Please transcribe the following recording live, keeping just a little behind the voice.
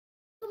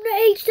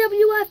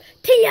HWF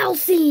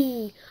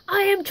TLC.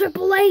 I am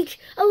Triple H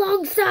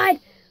alongside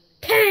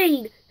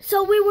Kane.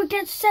 So we will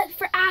get set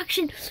for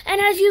action.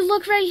 And as you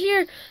look right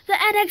here, the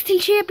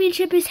NXT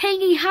Championship is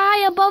hanging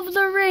high above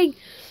the ring.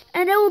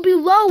 And it will be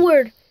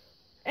lowered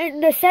in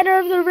the center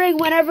of the ring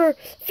whenever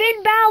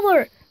Finn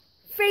Balor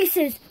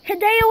faces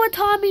Hideo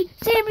Itami,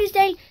 Sami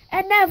Zayn,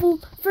 and Neville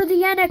for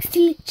the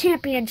NXT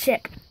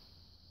Championship.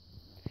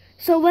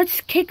 So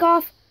let's kick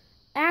off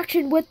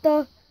action with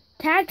the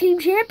Tag Team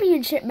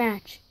Championship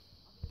match.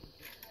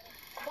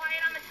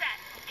 Quiet on the set.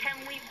 Can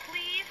we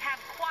please have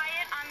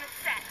quiet on the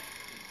set?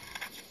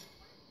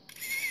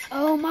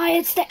 Oh my,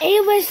 it's the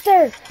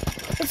A-lister.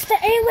 It's the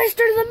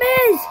A-lister, The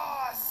Miz.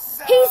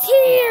 He's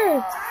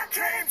here.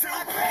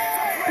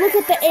 Look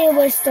at the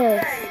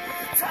A-lister.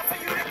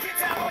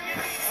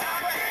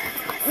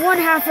 One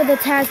half of the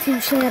Tag Team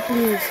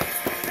Champions.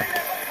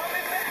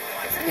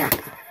 Yeah.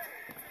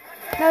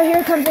 Now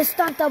here comes the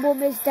stunt double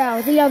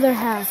Mizdow, the other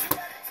half.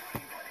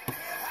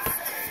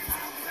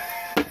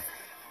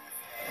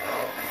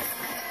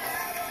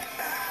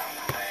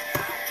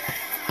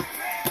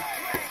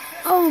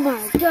 Oh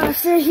my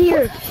gosh, they're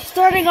here.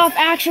 Starting off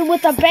action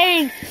with a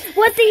bang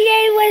with the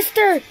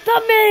A-lister,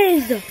 The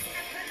Miz.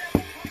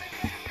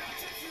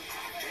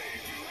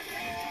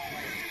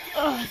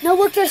 Now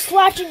look, they're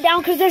slouching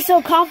down because they're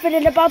so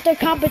confident about their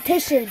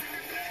competition.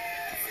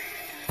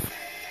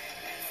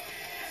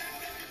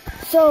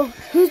 So,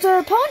 who's their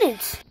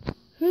opponents?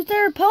 Who's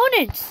their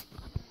opponents?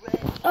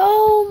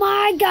 Oh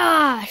my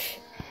gosh.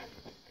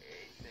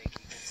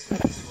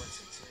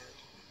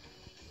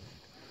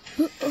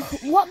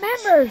 What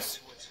members?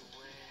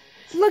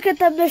 Look at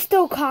them, they're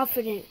still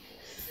confident.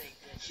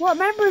 What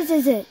members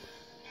is it?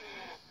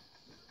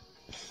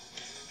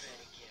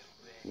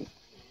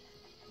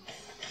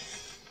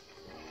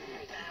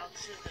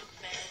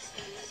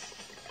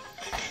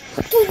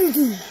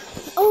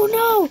 Oh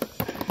no!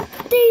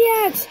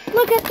 DX!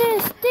 Look at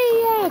this!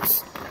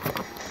 DX!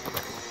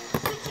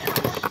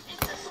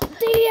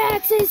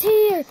 DX is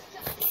here!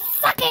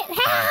 Suck it!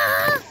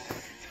 Ha!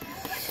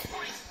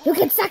 You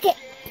can suck it!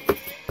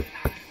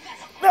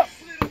 No!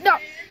 No!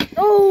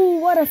 Oh,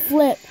 what a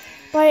flip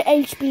by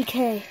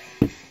HBK.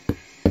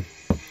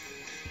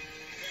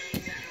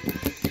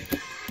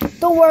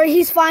 Don't worry,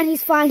 he's fine,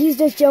 he's fine. He's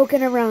just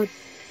joking around.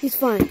 He's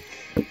fine.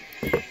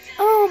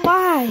 Oh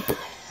my!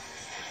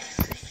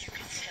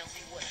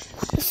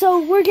 So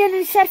we're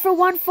getting set for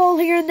one fall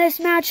here in this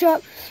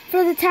matchup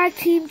for the Tag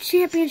Team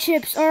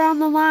Championships are on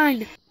the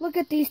line. Look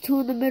at these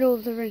two in the middle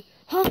of the ring.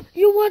 Huh?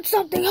 You want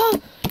something? Huh?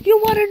 You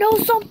want to know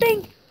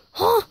something?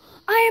 Huh?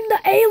 I am the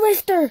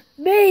A-lister,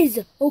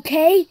 Miz,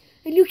 okay?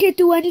 And you can't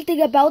do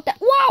anything about that.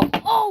 Whoa!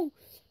 Oh!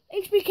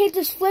 HBK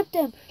just flipped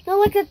him. Now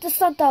look at the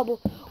stunt double.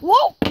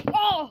 Whoa!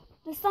 Oh!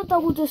 The stunt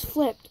double just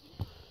flipped.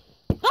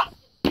 Ah!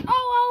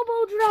 Oh,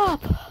 elbow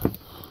drop!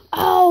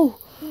 Oh!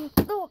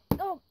 Oh!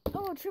 Oh!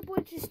 Oh, Triple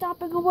H is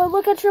stopping away.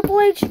 Look at Triple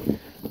H.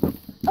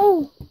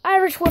 Oh,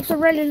 Irish whips are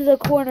right into the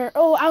corner.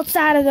 Oh,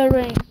 outside of the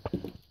ring.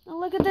 Now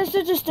look at this.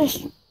 They're just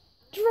destroying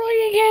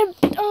him.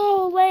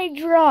 Oh, leg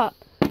drop.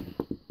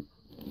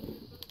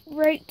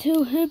 Right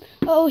to him.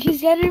 Oh,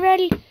 he's getting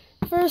ready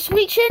for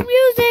Sweet Chin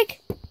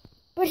Music.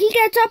 But he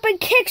gets up and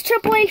kicks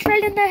Triple H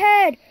right in the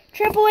head.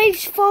 Triple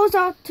H falls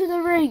out to the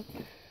ring.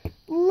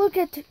 Look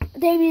at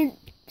Damien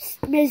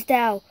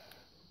Mizdow.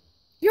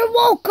 You're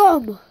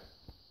welcome.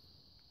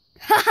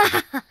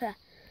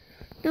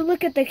 Now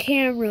look at the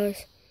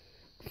cameras.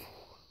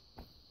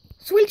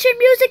 Sweet Chin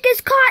Music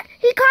is caught.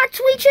 He caught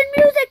Sweet Chin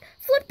Music.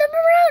 Flipped him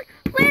around.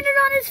 Landed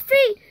on his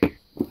feet.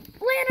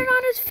 Landed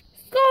on his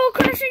skull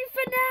crushing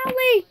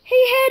finale. He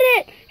hit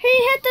it. He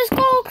hit the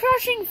skull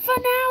crushing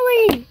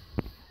finale.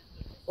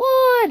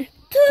 1,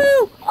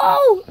 2.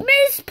 Oh,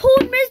 Miz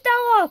pulled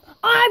Mizdow off.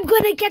 I'm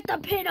gonna get the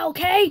pin,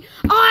 okay?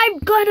 I'm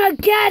gonna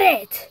get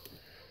it.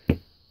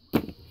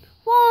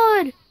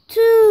 1,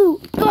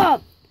 2.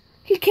 Up.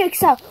 He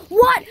kicks out.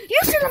 What? You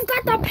should have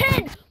got the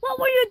pin. What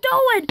were you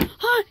doing?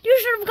 Huh? You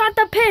should have got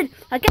the pin.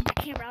 I get the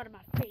camera out of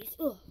my face.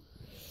 Ugh.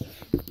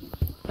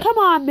 Come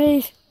on,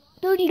 Miz.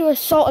 No need to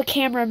assault a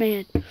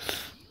cameraman.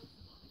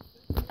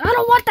 I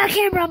don't want that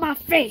camera on my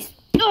face.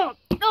 Oh,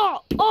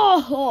 oh,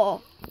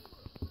 oh.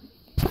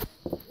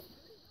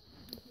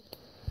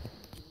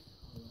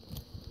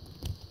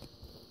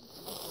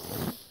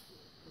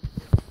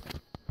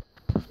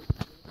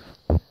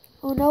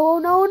 Oh no, oh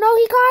no, oh no,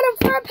 he caught him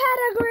for a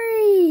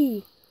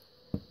pedigree!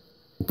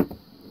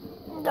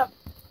 No.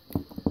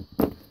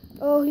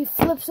 Oh, he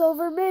flips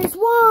over Miz.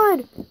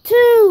 1,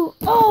 2,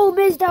 oh,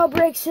 Mizdow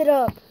breaks it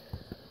up.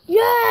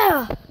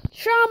 Yeah!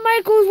 Shawn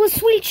Michaels with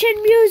Sweet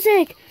Chin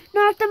Music.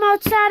 Knocked him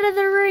outside of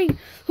the ring.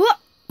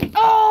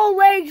 Oh,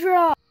 leg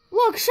drop.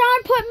 Look,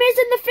 Shawn put Miz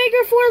in the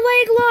figure 4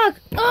 leg lock.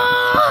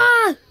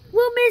 Ah!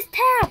 Will Miz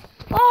tap?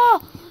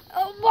 Oh!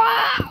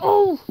 Wow!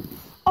 Oh!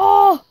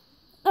 Oh!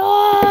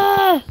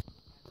 Oh!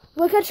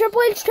 Look at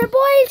Triple H,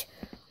 Triple H!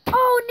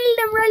 Oh, kneed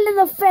him right in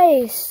the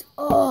face.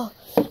 Oh,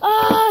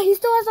 he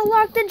still has a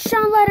locked in.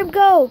 Shawn let him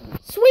go.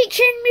 Sweet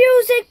Chin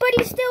Music, but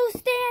he's still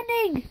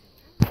standing.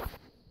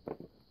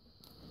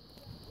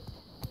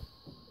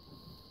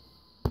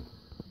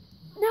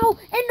 Oh,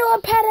 into a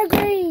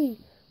pedigree.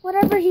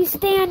 Whatever he's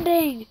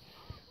standing.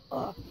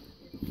 Oh.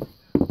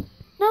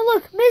 Now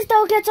look,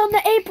 Mizdow gets on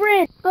the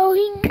apron. Oh,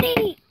 he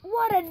knee.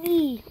 What a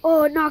knee.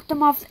 Oh, it knocked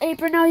him off the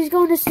apron. Now he's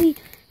going to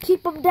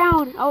keep him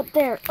down out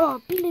there.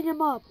 Oh, beating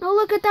him up. Now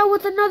look at that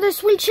with another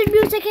sweet chin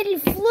music, and he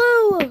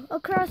flew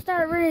across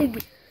that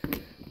ring.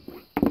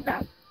 1,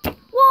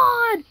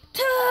 2,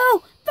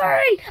 3.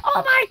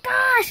 Oh my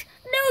gosh.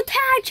 New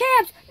tag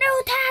champs.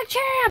 New tag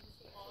champs.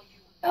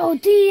 Oh,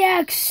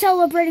 DX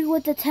celebrating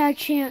with the tag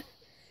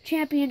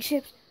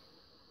championships.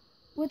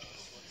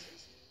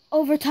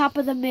 Over top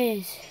of the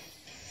Miz.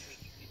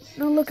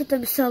 Now look at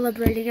them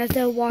celebrating as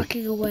they're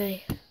walking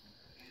away.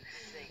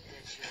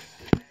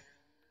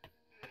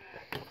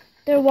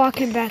 They're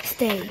walking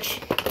backstage.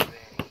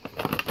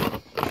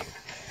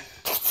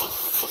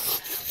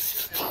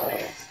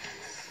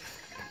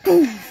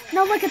 Boom.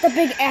 Now look at the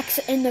big X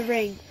in the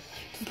ring.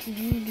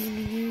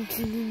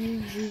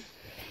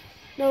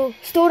 No,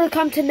 still to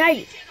come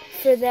tonight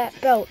for that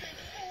belt.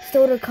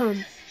 Still to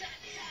come.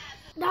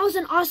 That was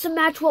an awesome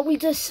match, what we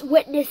just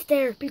witnessed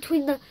there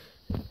between the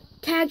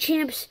tag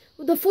champs,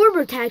 the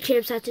former tag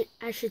champs,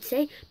 I should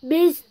say,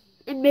 Miz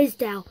and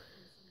Mizdow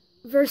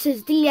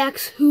versus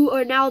DX, who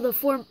are now the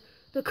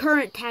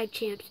current tag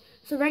champs.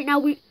 So right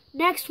now,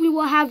 next we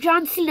will have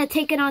John Cena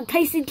taking on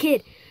Tyson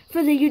Kidd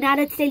for the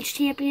United States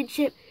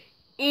Championship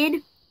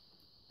in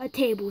a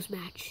tables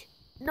match.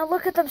 Now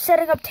look at them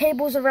setting up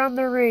tables around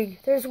the ring.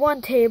 There's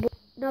one table.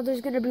 Now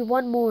there's going to be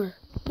one more.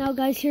 Now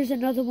guys, here's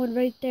another one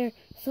right there.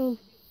 So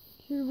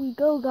here we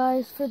go,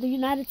 guys, for the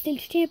United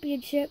States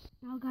Championship.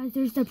 Now guys,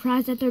 there's the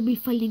prize that they'll be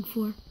fighting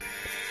for.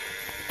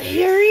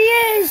 Here he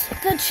is,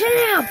 the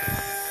champ!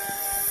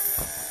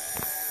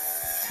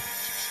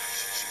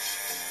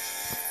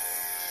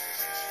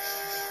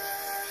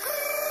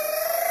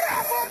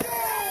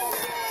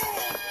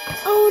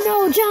 Oh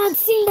no, John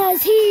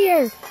Cena's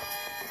here!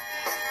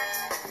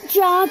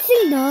 John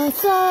Cena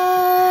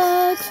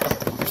sucks!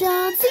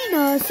 John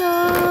Cena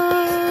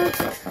sucks!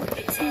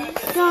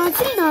 John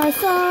Cena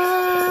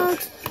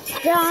sucks!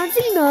 John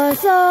Cena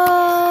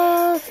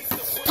sucks!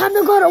 Time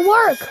to go to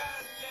work!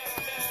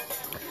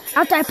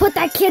 After I put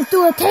that kid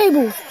through a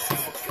table.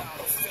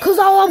 Cause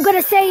all I'm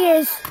gonna say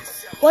is,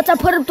 once I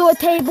put him through a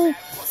table,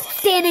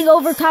 standing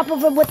over top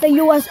of him with the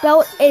US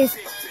belt is,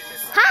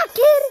 "Hi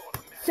kid!"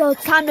 So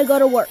it's time to go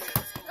to work.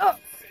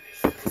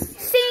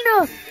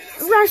 Cena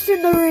rushed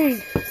in the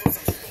ring.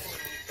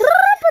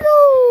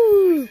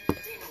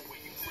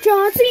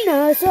 John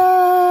Cena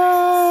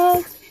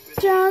sucks.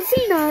 John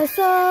Cena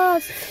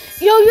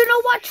sucks. Yo, you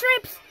know what,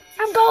 Trips?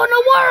 I'm going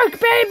to work,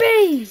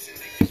 baby.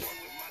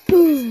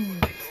 Boom.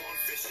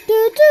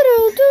 Do, do,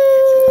 do, do.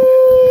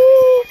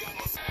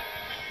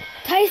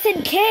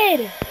 Tyson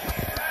Kidd.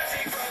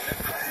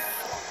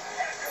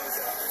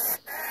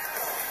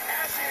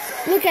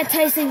 Look at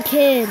Tyson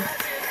Kidd.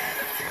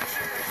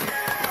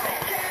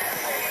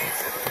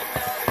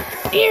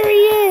 Here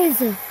he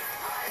is.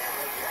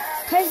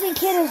 Tyson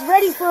Kidd is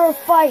ready for a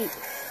fight.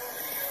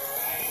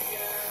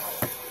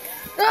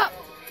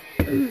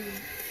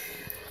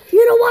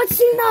 You know what,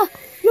 Cena?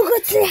 You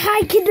could say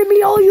hi kid to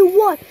me all you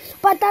want,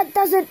 but that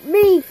doesn't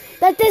mean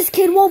that this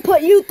kid won't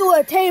put you through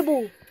a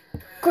table,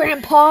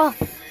 Grandpa.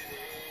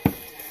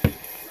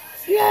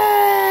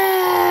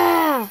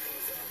 Yeah!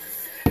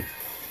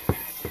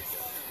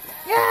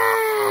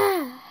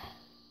 Yeah!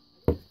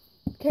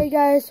 Okay,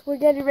 guys, we're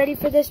getting ready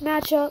for this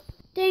matchup.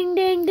 Ding,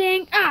 ding,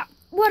 ding. Ah!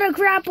 What a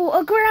grapple!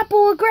 A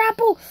grapple! A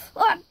grapple!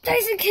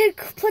 Tyson Kidd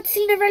put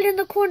Cena right in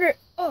the corner.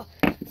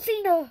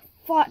 Cena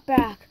fought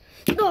back.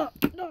 No!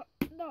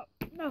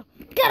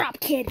 Get up,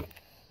 kid!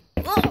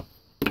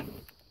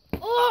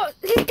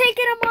 He's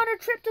taking him on a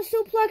trip to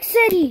Suplex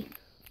City.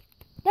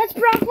 That's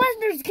Brock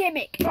Lesnar's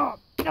gimmick. No!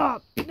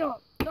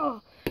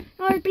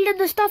 He's beating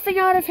the stuffing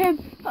out of him.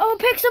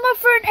 Picks him up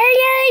for an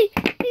AA.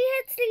 He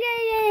hits the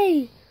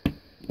AA.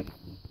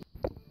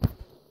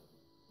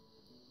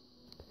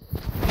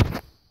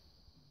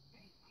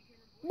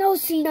 No,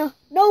 Cena.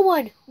 No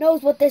one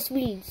knows what this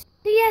means.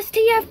 The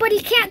STF, but he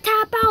can't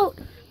tap out.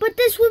 But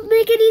this would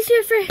make it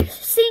easier for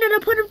Cena to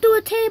put him through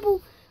a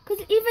table.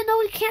 Because even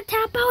though he can't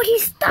tap out,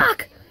 he's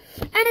stuck.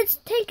 And it's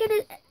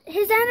taking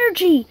his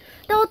energy.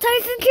 Now,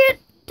 Tyson Kidd.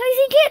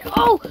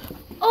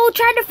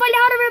 Trying to fight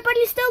out of it, but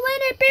he's still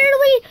in it,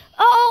 barely.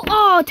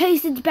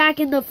 Tyson's back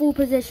in the full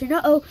position.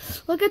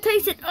 Look at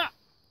Tyson.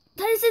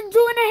 Tyson's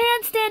doing a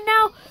handstand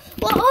now.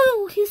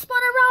 He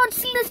spun around.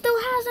 Cena still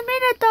has him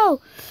in it,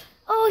 though.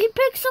 He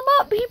picks him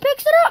up. He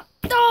picks it up.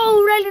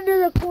 Right into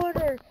the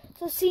corner.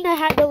 So Cena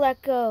had to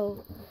let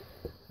go.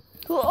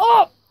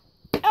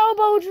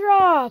 Elbow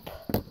drop.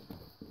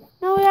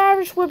 Now he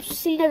Irish whips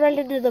Cena right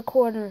into the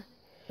corner.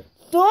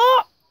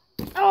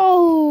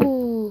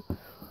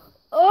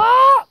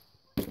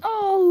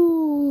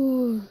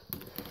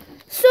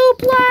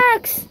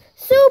 Suplex.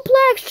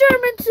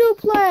 German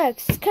suplex.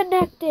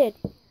 Connected.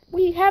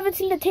 We haven't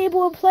seen the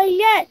table in play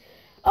yet.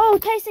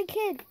 Tyson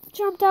Kidd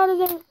jumped out of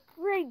the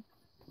ring.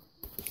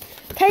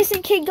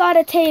 Tyson Kidd got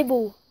a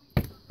table.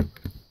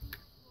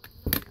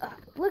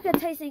 Look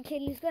at Tyson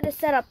Kidd. He's going to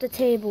set up the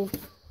table.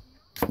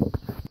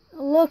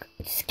 Look,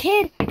 this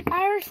Kidd.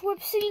 Irish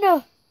whip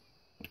Cena.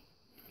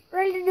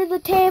 Right into the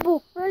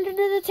table. Right into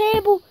the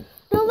table.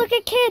 Now look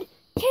at Kidd.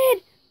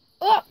 Kidd.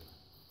 Oh.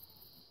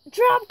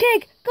 Drop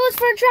kick. Goes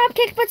for a drop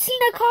kick, but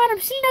Cena caught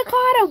him. Cena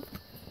caught him.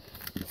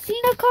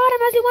 Cena caught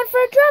him as he went for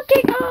a drop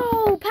kick.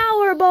 Oh,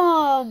 power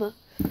bomb.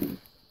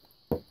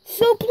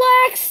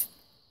 Suplex.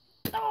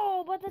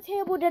 Oh, but the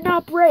table did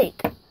not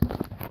break.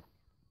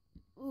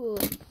 Ooh.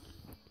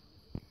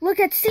 Look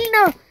at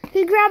Cena.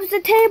 He grabs the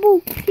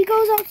table. He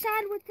goes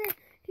outside with it.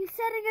 He's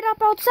setting it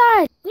up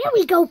outside. There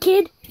we go,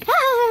 Kidd.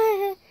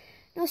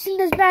 Now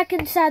Cena's back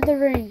inside the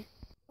ring.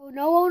 Oh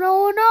no, oh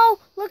no, oh no.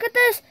 Look at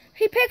this.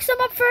 He picks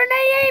him up for an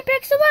AA. He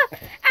picks him up.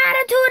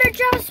 Attitude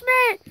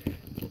adjustment.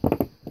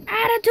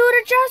 Attitude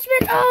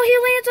adjustment. Oh, he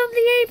lands on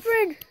the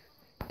apron.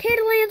 Kidd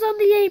lands on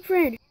the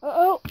apron.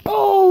 Uh-oh.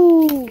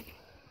 Oh.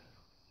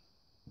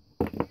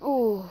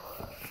 Oh.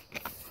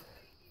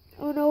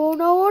 Oh no, oh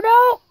no, oh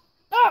no.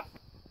 Oh.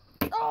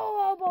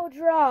 Oh, elbow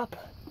drop.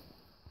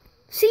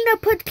 Cena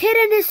put Kidd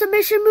in his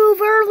submission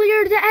move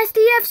earlier, the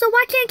SDF, so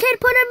why can't Kidd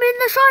put him in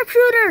the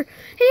sharpshooter?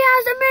 He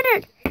has a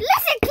minute.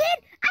 Listen,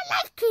 Kidd, I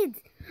like kids.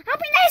 I'll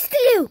be nice to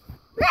you.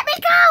 Let me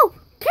go,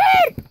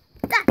 Kidd.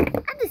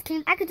 I'm just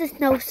kidding. I could just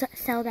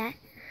no-sell that.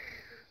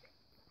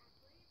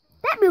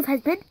 That move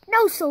has been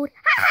no-sold.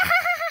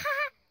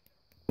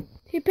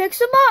 He picks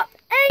him up.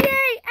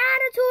 AA,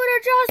 attitude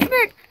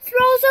adjustment.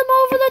 Throws him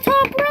over the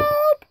top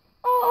rope.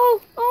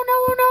 Oh, oh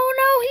no, oh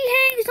no, he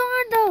hangs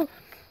on though.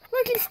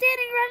 Look, he's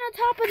standing right on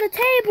top of the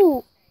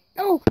table.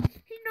 Oh,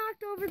 he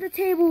knocked over the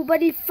table,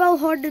 but he fell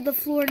hard to the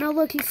floor. Now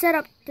look, he set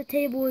up the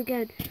table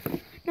again.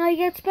 Now he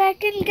gets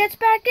back in,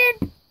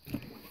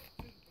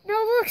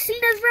 Now look,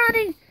 Cena's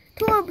running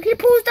to him. He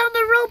pulls down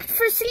the ropes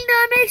for Cena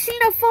and makes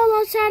Cena fall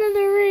outside of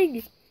the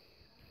ring.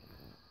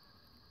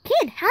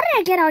 Kidd, how did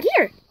I get out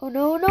here? Oh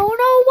no, no,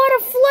 no, what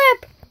a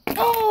flip.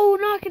 Oh,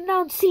 knocking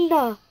down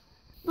Cena.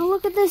 Now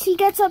look at this, he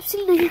gets up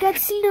Cena, he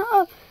gets Cena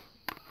up.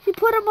 He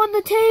put him on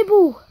the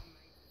table.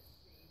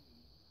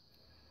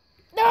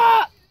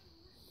 Ah!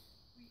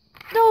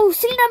 No,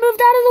 Cena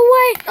moved out of the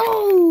way.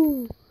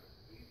 Oh!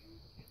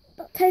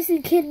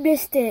 Tyson Kidd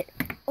missed it.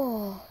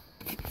 Oh.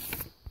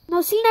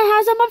 Now Cena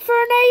has him up for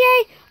an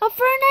AA. Up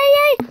for an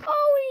AA.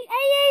 Oh, he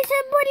AAs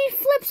him, but he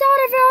flips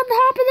out of it on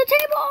top of the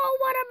table. Oh,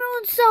 what a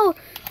moonsault.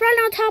 Right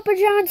on top of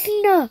John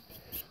Cena.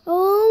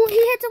 Oh, he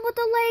hits him with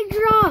a leg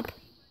drop.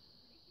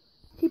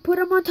 He put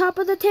him on top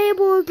of the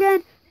table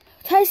again.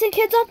 Tyson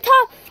Kidd's up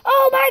top.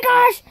 Oh my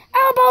gosh.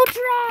 Elbow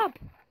drop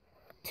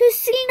to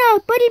Cena,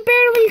 but he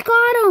barely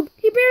got him.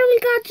 He barely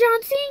got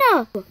John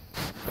Cena.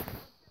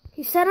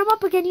 He set him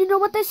up again. You know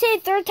what they say,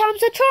 third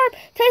time's a charm.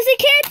 Tyson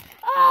Kidd,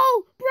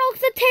 oh, broke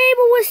the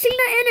table with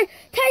Cena in it.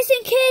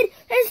 Tyson Kidd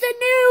is the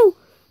new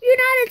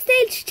United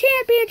States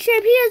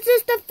Championship. He has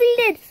just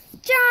defeated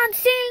John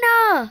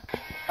Cena.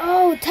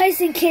 Oh,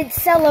 Tyson Kidd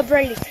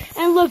celebrating.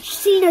 And look,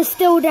 Cena's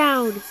still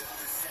down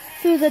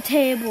through the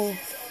table.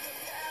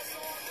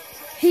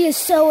 He is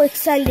so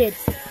excited.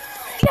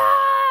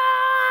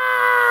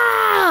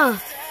 Yeah!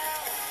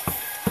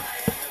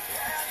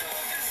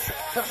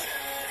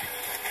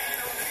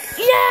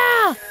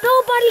 Yeah!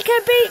 Nobody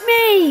can beat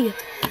me!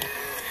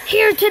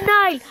 Here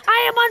tonight,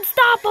 I am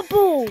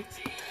unstoppable!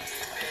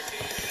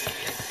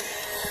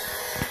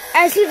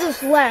 As he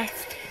just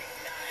left.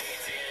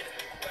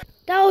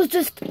 That was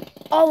just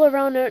all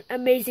around an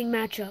amazing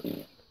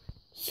matchup.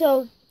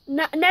 So,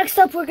 next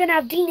up we're going to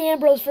have Dean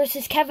Ambrose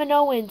versus Kevin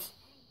Owens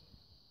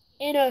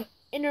in a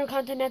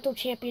Intercontinental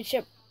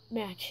Championship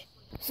match.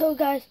 So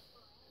guys,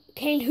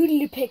 Kane, who do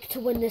you pick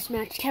to win this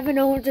match? Kevin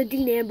Owens or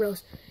Dean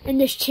Ambrose in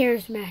this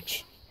chairs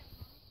match?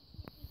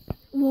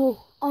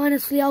 Well,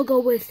 honestly, I'll go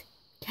with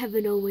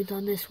Kevin Owens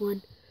on this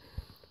one.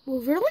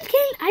 Well, really,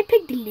 Kane? I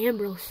picked Dean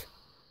Ambrose.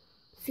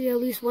 See, at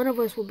least one of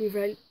us will be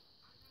right.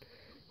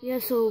 Yeah,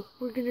 so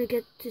we're going to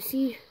get to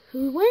see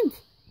who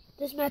wins.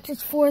 This match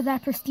is for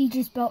that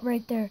prestigious belt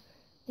right there.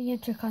 The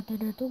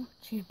Intercontinental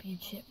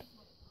Championship.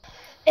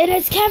 It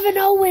is Kevin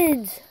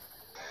Owens.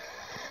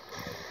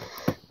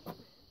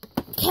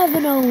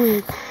 Kevin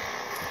Owens.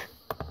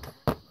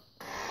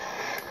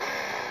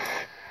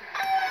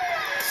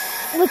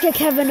 Look at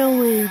Kevin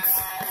Owens.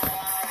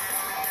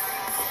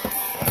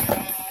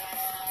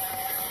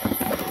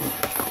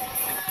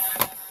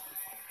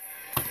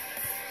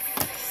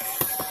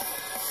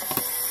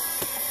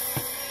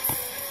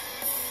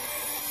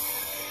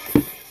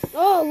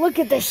 Oh, look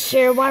at this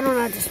chair. Why don't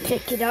I just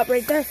pick it up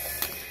right there?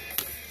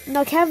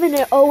 Now Kevin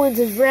Owens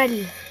is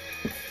ready.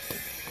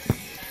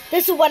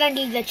 This is what I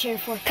need the chair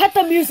for. Cut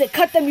the music,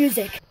 cut the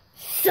music.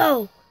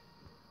 So,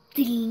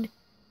 Dean,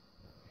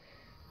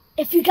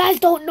 if you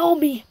guys don't know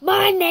me,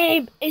 my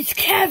name is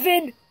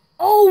Kevin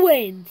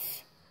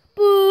Owens.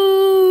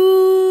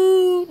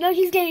 Boo! Now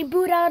he's getting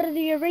booed out of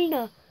the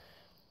arena.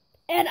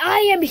 And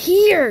I am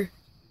here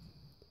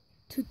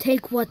to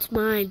take what's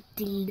mine,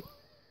 Dean.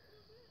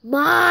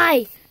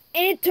 My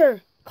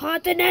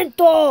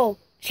Intercontinental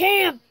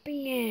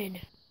Championship.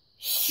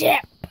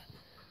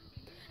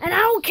 And I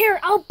don't care.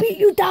 I'll beat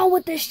you down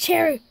with this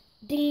chair,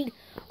 Dean.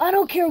 I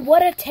don't care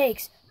what it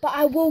takes, but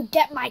I will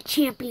get my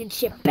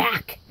championship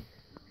back.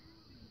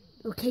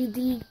 Okay,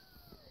 Dean?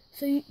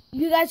 So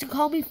you guys can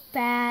call me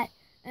fat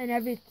and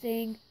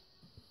everything.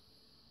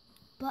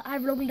 But I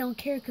really don't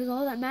care because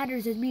all that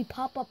matters is me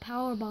pop-up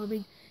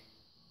powerbombing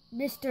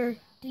Mr.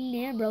 Dean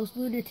Ambrose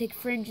lunatic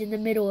fringe in the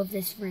middle of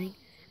this ring.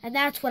 And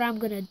that's what I'm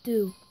going to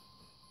do.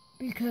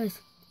 Because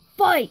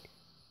fight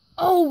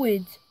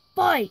Owens,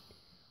 fight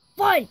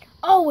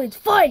Owens,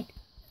 fight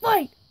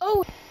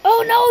Owens.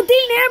 Oh no,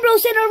 Dean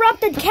Ambrose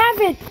interrupted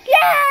Kevin.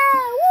 Yeah,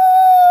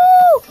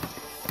 woo!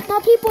 Now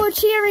people are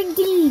cheering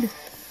Dean.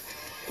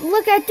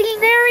 Look at Dean,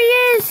 there he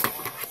is.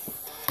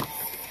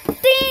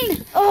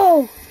 Dean!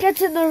 Oh,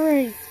 gets in the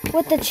ring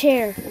with the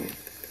chair.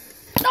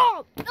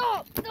 Oh,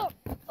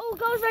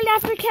 goes right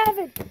after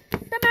Kevin.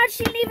 The match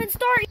didn't even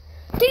start.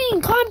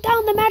 Dean, calm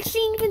down. The match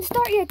didn't even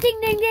start yet. Ding,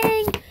 ding,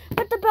 ding.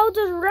 But the bell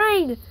just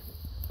rang.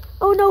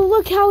 Oh no,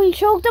 look how he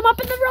choked him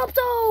up in the ropes.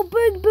 Oh,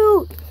 big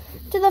boot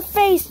to the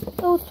face.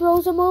 Oh,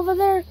 throws him over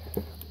there.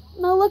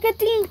 Now look at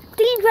Dean.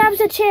 Dean grabs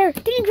a chair.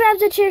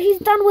 He's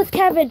done with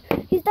Kevin.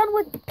 He's done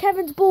with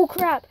Kevin's bull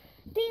crap.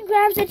 Dean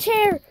grabs a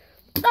chair.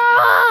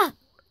 Ah!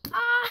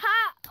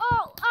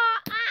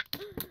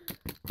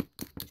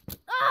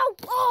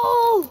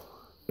 Oh!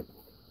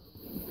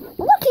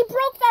 Look, he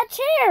broke that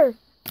chair.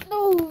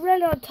 No,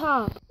 right on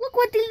top. Look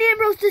what Dean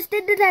Ambrose just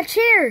did to that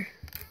chair.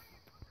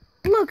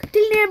 Look,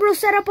 Dean Ambrose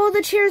set up all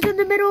the chairs in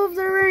the middle of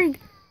the ring.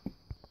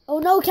 Oh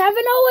no,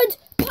 Kevin Owens,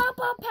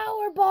 pop-up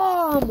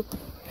powerbomb.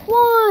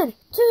 1,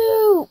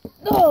 2,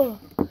 oh.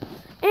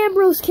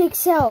 Ambrose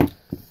kicks out.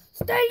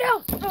 Stay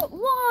down.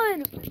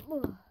 1,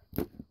 1.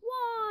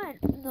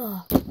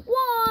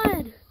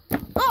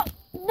 Oh,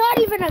 not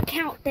even a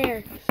count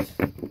there.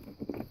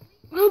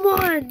 Come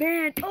on,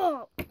 man.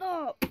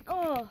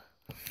 Oh.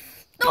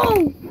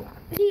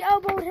 He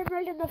elbowed him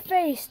right in the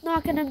face,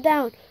 knocking him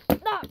down.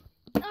 Up.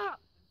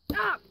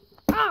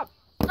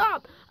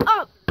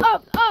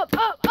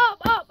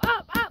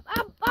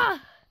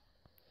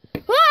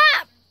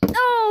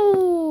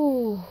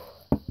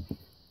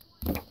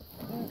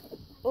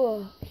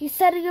 Oh, he's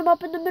setting him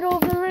up in the middle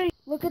of the ring.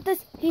 Look at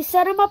this. He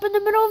set him up in the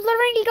middle of the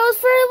ring. He goes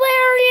for a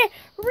lariat.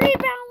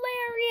 Rebound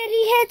lariat.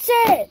 He hits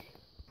it.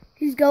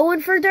 He's going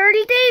for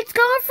Dirty Deeds.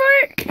 Going for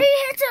it. He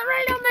hits it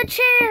right on the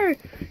chair.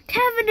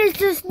 Kevin is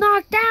just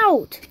knocked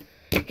out.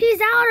 He's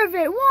out of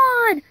it.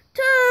 1,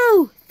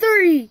 2,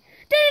 3.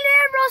 Dean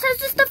Ambrose has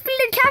just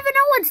defeated Kevin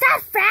Owens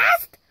that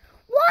fast?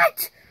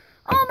 What?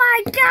 Oh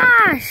my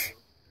gosh.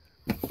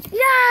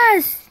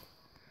 Yes.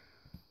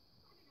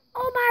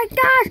 Oh my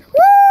gosh.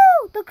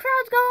 Woo! The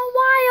crowd's going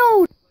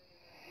wild.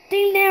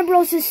 Dean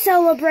Ambrose is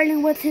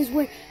celebrating with his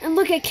win. And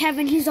look at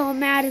Kevin. He's all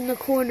mad in the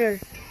corner.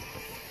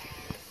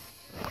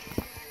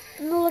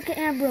 And look at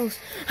Ambrose.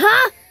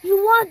 Huh? You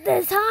want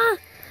this, huh?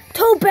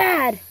 Too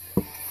bad.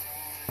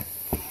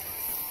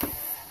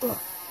 Ugh.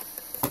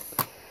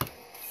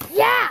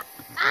 Yeah.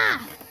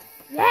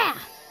 Yeah.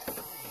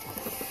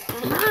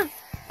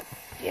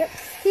 Yep.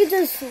 He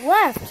just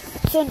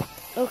left. So,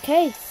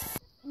 okay.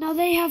 Now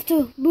they have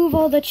to move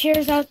all the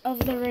chairs out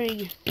of the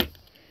ring.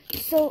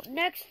 So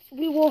next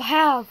we will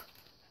have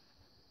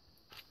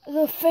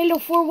the Fatal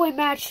 4-Way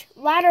match,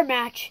 ladder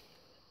match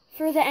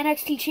for the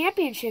NXT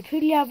Championship. Who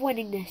do you have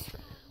winning this?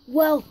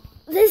 Well,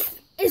 this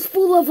is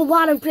full of a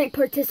lot of great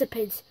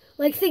participants.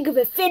 Like, think of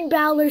it. Finn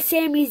Balor,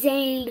 Sami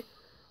Zayn.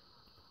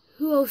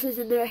 Who else is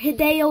in there?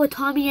 Hideo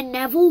Itami and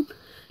Neville.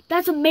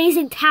 That's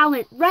amazing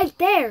talent right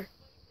there.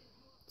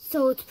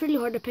 So it's pretty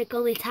hard to pick.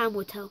 Only time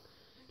will tell.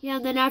 Yeah,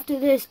 and then after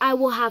this, I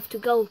will have to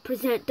go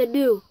present the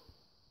new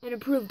and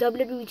improved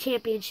WWE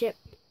Championship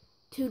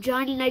to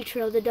Johnny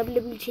Nitro, the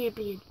WWE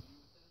Champion.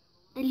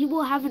 And he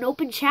will have an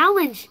open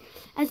challenge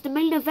as the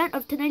main event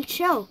of tonight's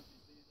show.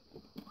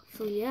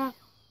 So, yeah.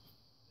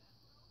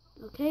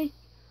 Okay,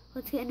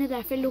 let's get into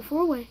that Fatal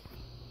 4-Way.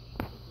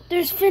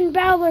 There's Finn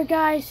Balor,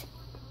 guys.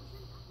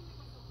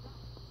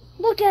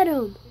 Look at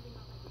him.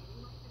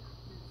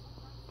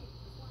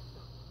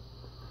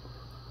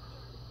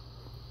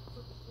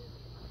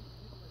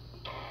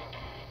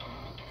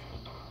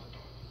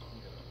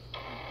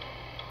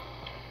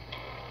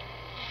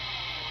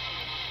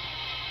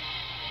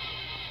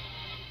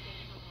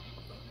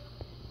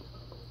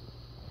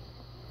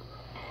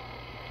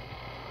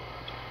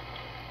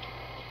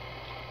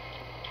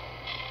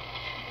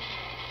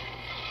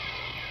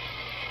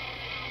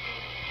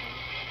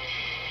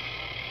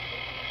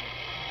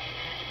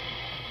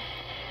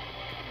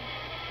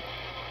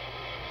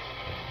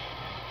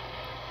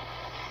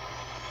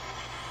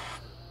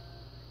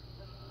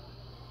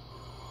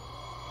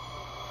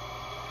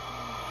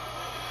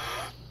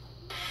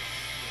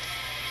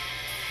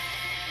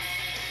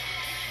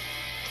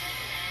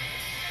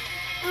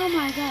 Oh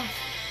my gosh.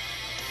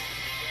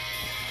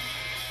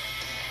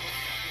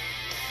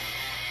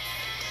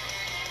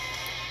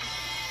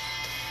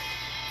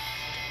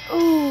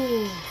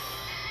 Ooh.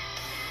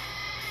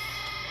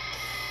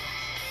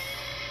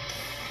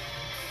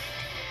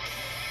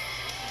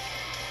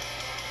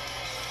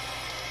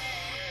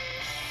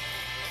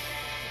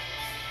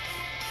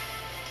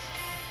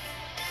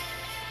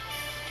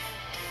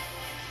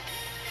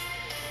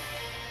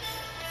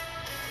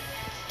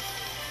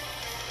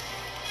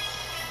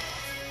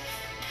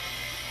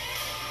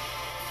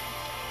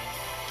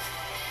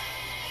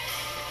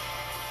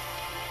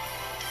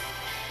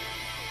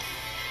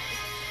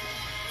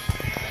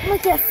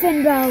 Look at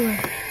Finn Balor.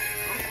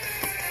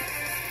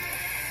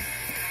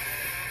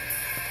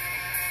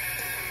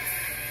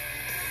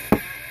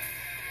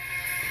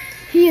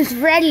 He is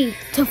ready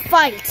to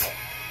fight.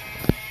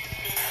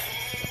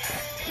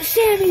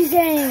 Sami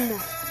Zayn.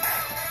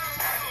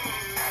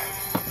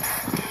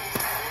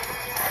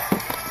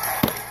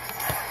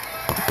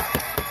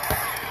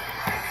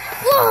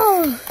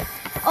 Whoa!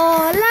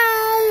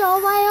 Olay,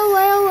 olay,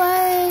 olay,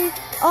 olay.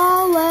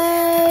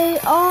 Olay,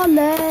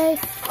 olay,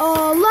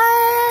 olay,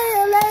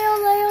 olay,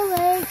 olay,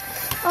 olay.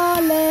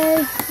 Olay,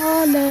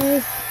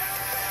 olay.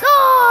 Oh!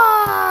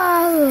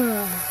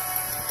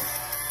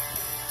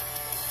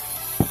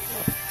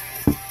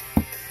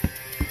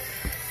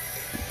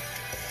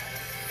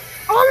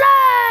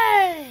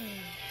 Olay!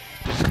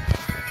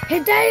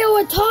 Hideo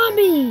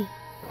Itami!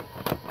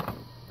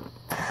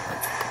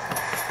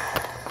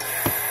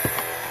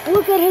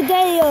 Look at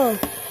Hideo!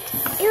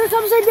 Here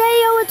comes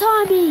Hideo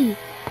Itami!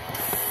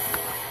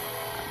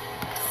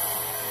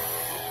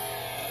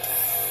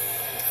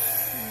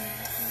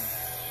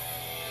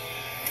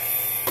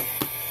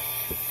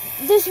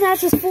 This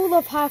match is full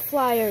of high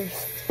flyers.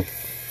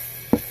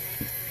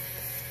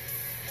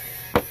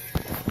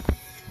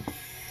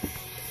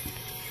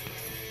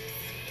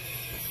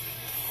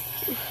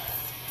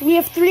 We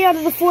have 3 out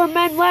of the 4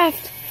 men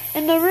left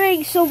in the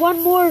ring, so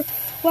one more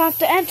will have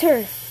to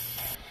enter.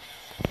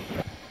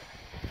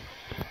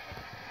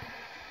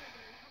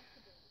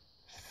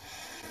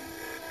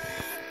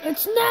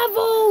 It's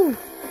Neville!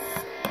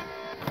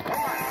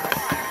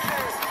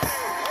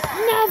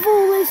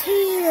 Neville is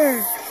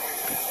here!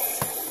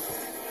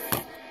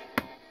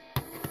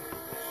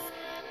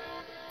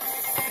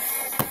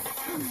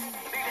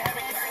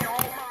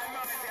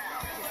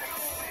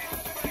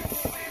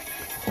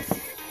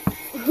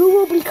 Who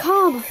will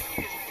become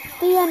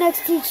the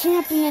NXT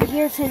champion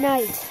here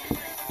tonight?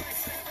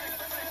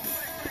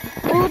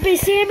 Will it be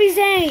Sami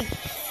Zayn,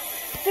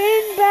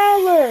 Finn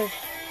Balor,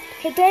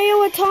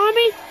 Hideo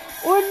Itami,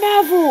 or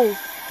Neville?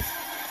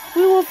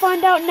 We will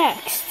find out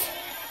next.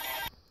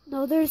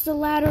 No, there's the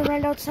ladder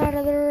right outside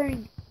of the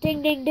ring.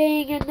 Ding, ding,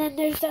 ding, and then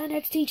there's the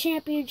NXT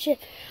championship.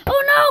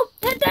 Oh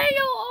no!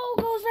 Hideo! Oh,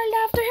 goes right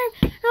after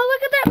him. Now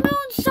look at that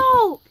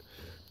moonsault!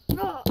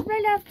 Oh,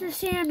 right after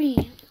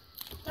Sami.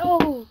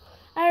 Oh.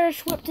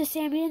 Irish whip to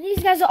Sami, and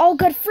these guys are all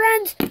good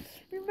friends.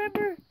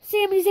 Remember,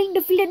 Sami Zayn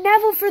defeated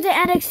Neville for the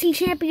NXT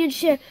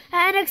Championship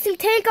at NXT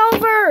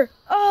TakeOver.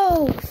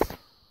 Oh,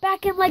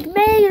 back in like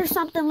May or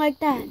something like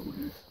that.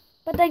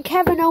 But then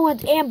Kevin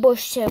Owens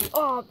ambushed him,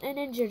 and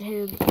injured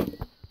him.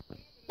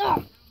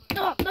 Oh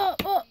no,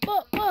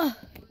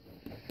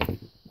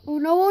 oh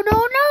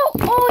no,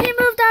 oh, he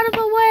moved out of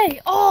the way.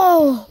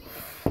 Oh,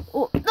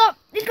 no.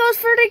 He goes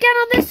for it again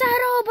on this side.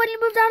 Oh, but he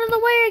moved out of the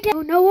way again.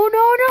 Oh, no,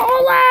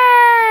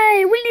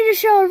 Olay! We need to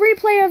show a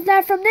replay of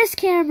that from this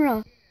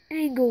camera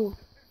angle.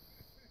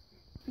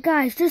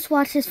 Guys, just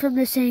watch this from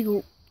this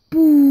angle.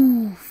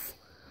 Boof.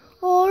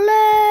 Olay!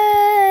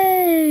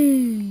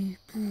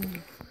 Boof.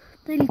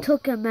 Then he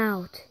took him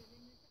out.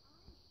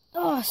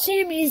 Oh,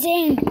 Sami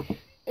Zayn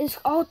is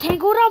all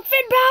tangled up.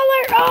 Finn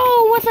Balor!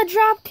 Oh, with a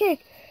drop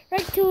kick.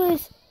 Right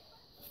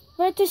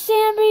to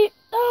Sami.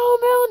 Oh,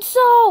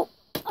 moonsault!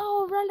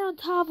 Oh, right on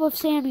top of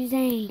Sami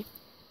Zayn.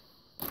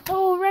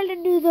 Oh, right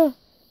into the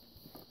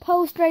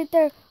post right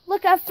there.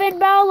 Look at Finn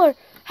Balor.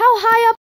 How high up